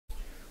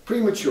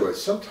Premature.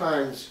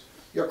 Sometimes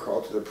you're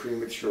called to the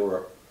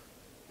premature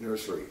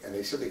nursery, and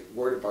they said they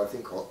worried about a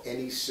thing called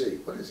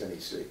NEC. What is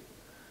NEC?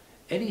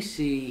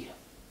 NEC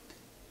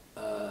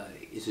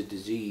is a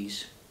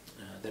disease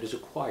that is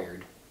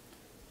acquired,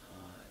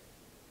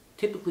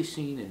 typically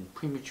seen in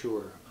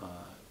premature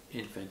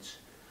infants,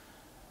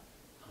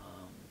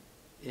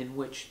 in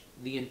which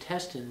the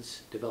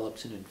intestines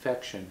develops an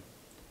infection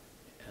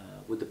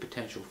with the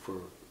potential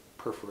for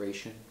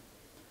perforation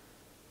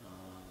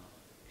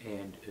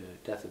and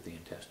death of the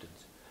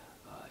intestines.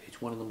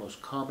 It's one of the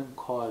most common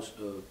cause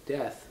of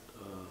death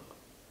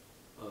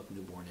of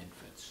newborn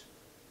infants.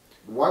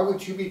 Why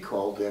would you be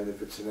called in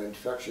if it's an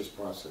infectious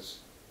process?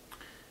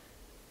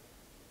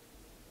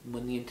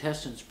 When the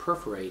intestines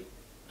perforate,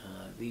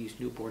 these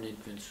newborn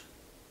infants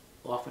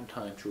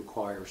oftentimes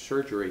require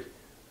surgery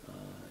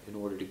in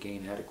order to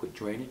gain adequate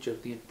drainage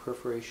of the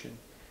perforation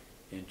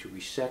and to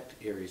resect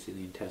areas of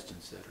the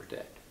intestines that are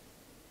dead.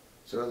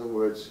 So in other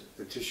words,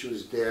 the tissue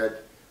is dead,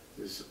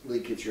 there's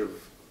leakage of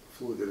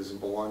fluid that doesn't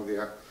belong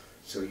there,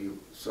 so you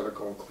sort of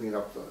go and clean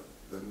up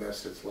the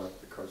mess that's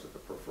left because of the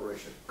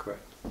perforation.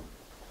 Correct.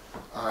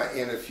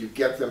 And if you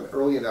get them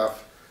early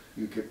enough,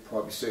 you could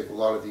probably save a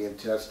lot of the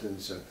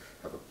intestines and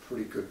have a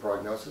pretty good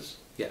prognosis.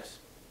 Yes.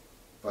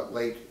 But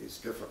late, it's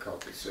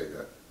difficult to say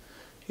that.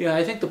 Yeah,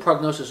 I think the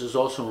prognosis is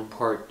also in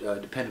part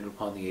dependent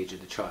upon the age of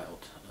the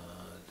child.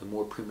 The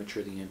more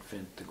premature the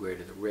infant, the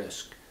greater the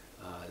risk.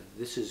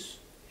 This is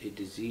a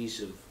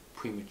disease of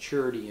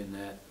prematurity in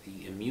that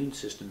the immune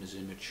system is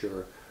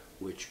immature,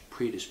 which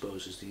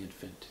predisposes the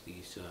infant to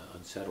these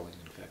unsettling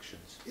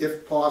infections.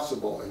 If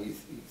possible, and you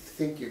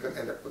think you're going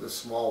to end up with a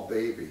small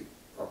baby,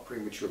 or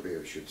premature baby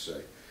I should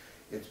say,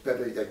 it's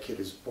better that kid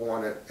is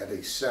born at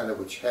a center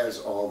which has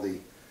all the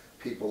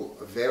people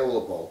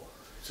available,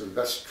 so the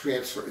best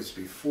transfer is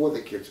before the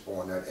kid's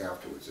born, not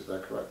afterwards. Is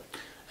that correct?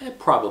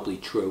 Probably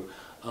true.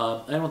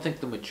 I don't think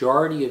the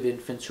majority of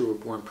infants who are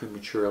born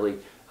prematurely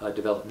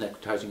develop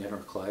necrotizing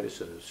enterocolitis,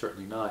 so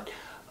certainly not.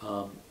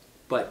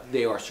 But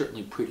they are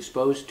certainly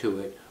predisposed to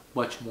it,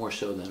 much more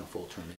so than a full-term